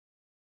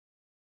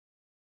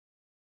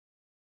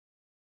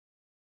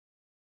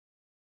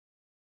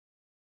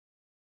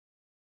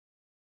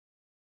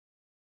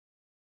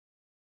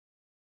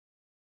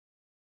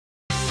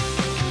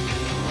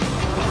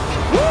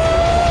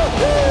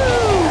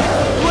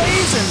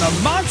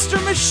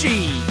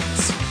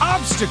Machines!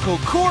 Obstacle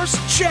Course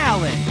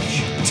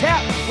Challenge!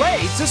 Tap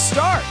play to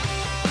start!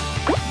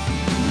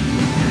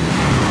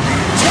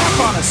 Tap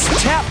on a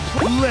tap.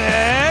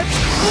 Let's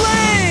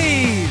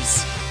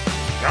blaze!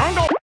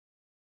 Jungle!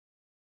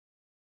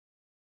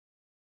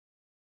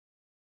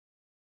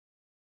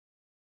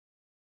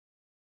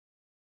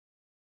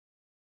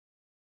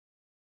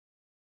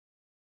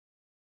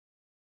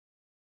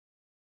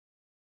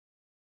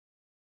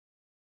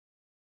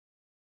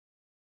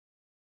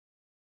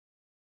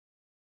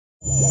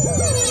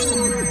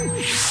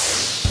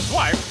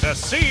 Swipe to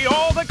see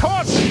all the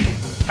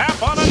courses.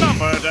 Tap on a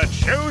number to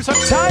choose a...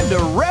 Time to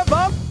rev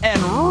up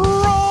and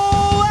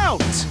roll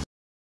out!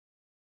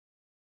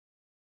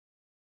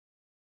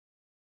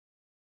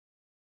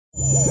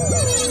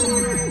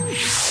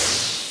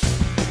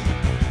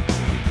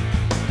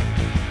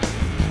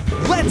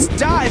 Let's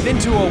dive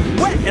into a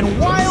wet and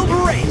wild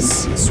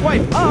race.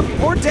 Swipe up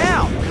or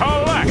down.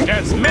 Collect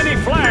as many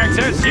flags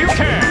as you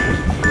can.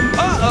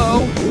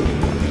 Uh-oh!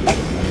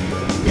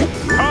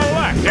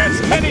 Collect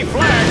as many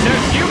flags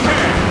as you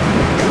can.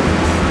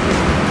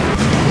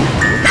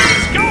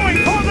 He's going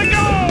for the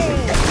goal!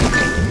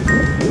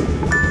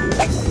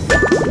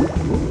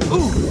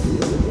 Ooh!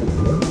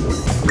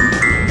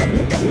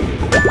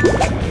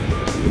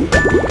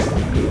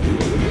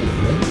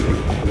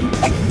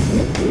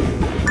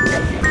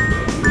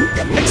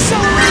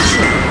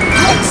 Acceleration!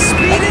 Let's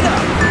speed it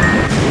up!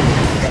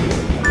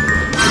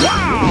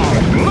 Wow!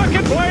 Look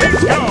at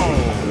Blaze go!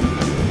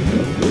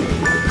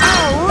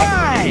 All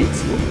right!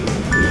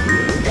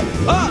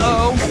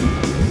 Uh-oh!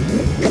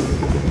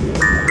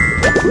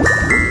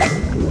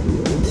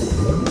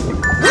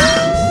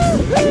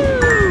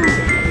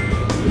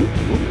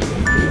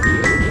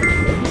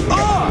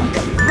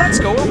 Oh! Let's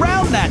go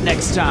around that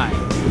next time!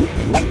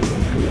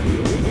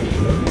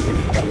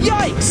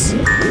 Yikes!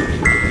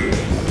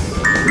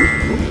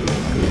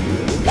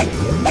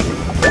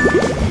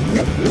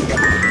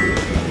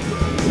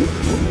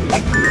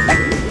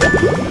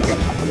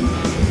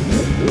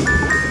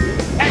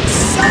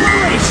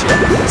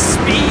 Acceleration!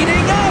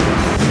 Speeding up!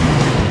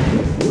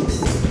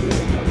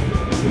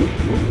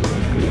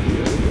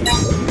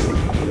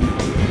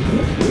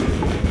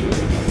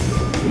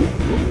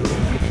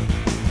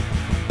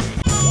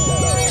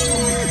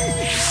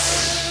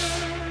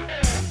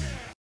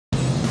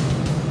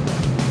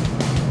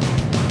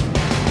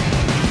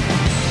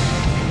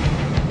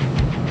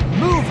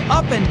 Move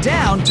up and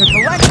down to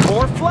collect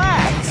more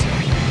flags.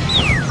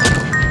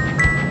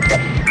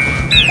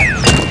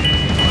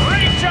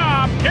 Great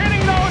job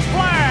getting those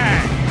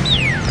flags!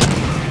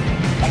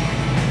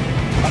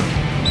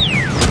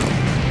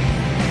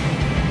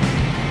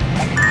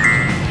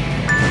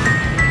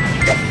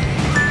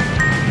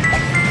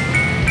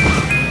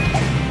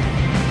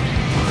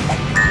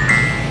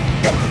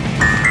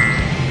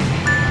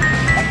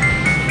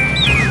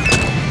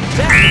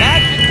 That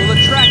magnet will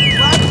attract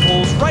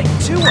flagpoles right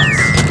to us.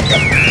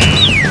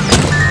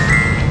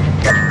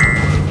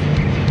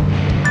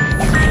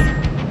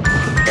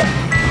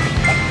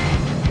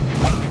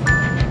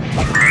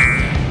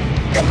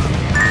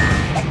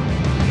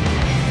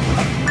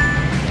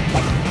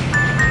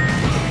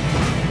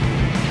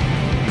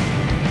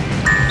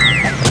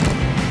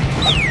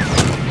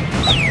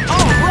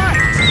 All right!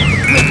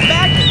 With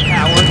magnet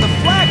power, the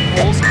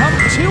flagpoles come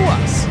to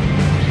us.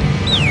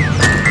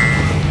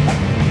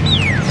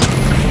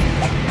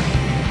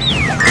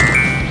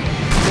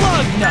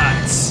 Lug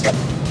nuts!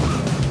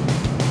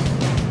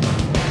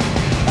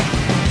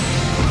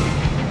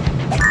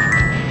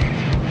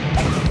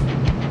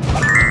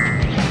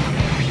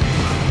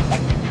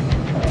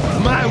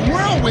 My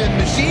whirlwind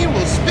machine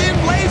will spin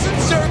Blaze in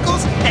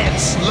circles and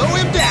slow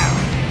him down.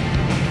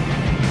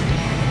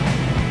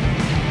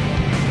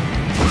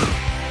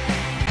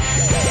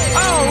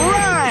 All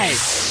right!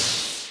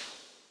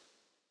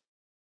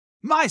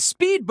 My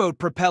speedboat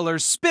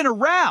propellers spin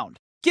around,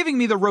 giving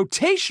me the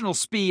rotational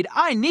speed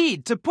I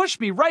need to push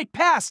me right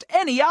past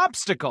any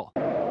obstacle.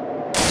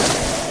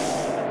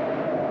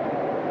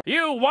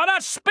 You won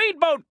a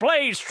Speedboat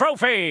Blaze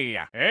trophy!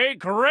 A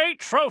great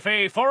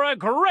trophy for a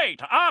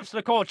great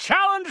obstacle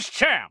challenge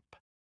champ!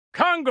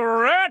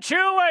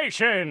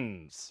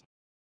 Congratulations!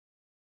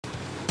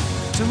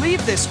 To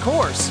leave this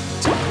course,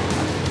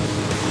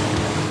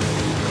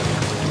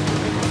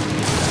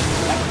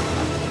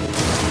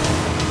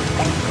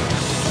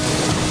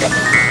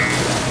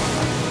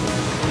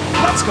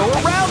 let's go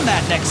around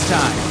that next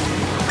time.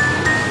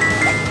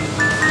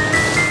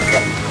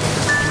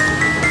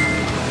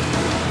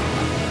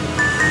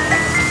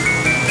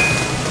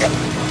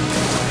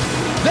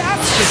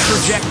 That's the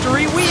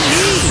trajectory we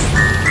need!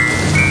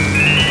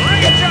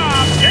 Great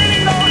job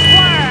getting those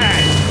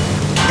flags!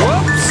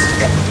 Whoops!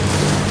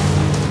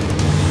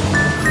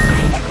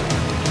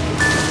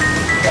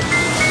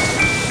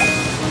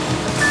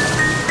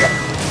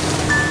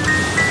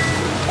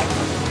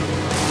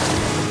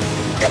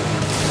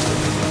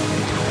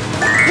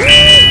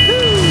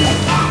 Woo-hoo!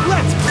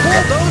 Let's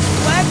pull those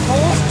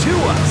flagpoles to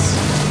us!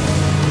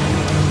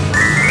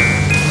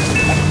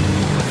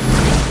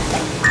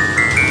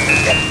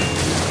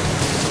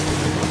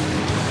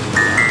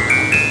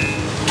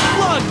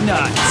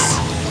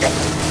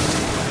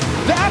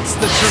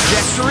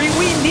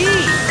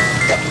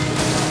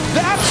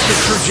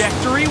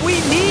 trajectory we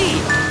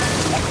need!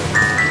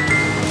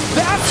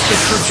 That's the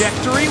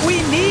trajectory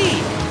we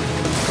need!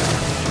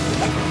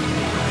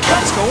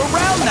 Let's go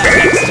around that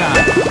next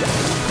time!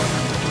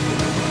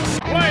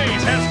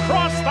 Blaze has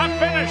crossed the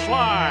finish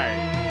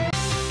line!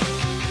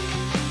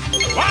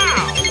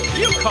 Wow!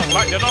 You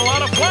collected a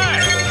lot of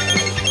flags!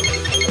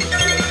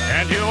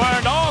 And you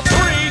earned all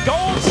 3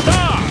 gold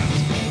stars!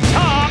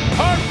 Top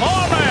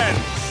performance!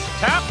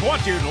 Tap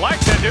what you'd like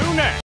to do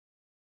next.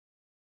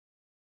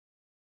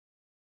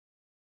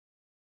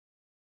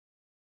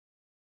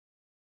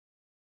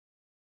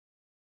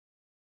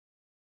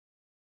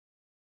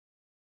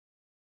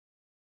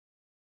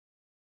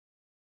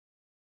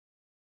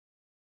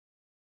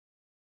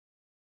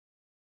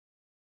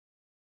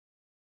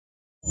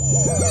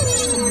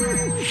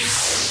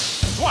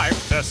 Swipe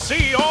to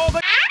see all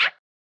the...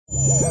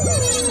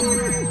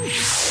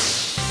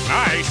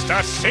 Nice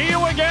to see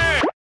you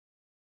again!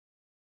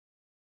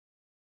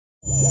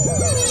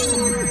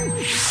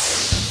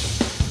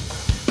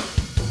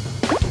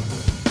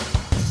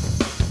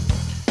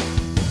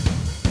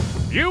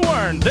 You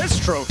earned this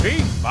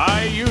trophy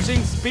by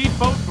using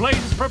Speedboat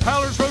Blaze's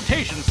propeller's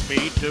rotation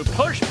speed to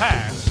push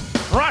past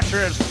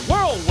Crusher's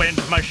whirlwind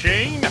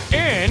machine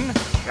in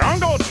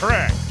Jungle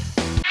Trek.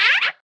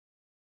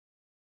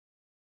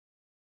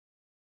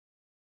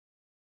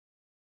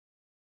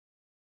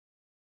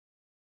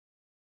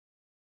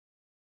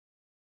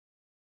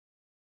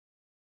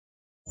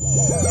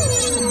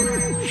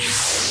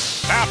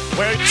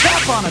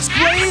 Tap on us,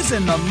 Blaze,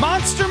 and the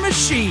Monster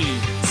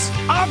Machines!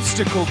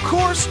 Obstacle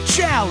Course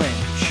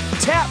Challenge!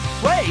 Tap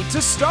play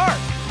to start!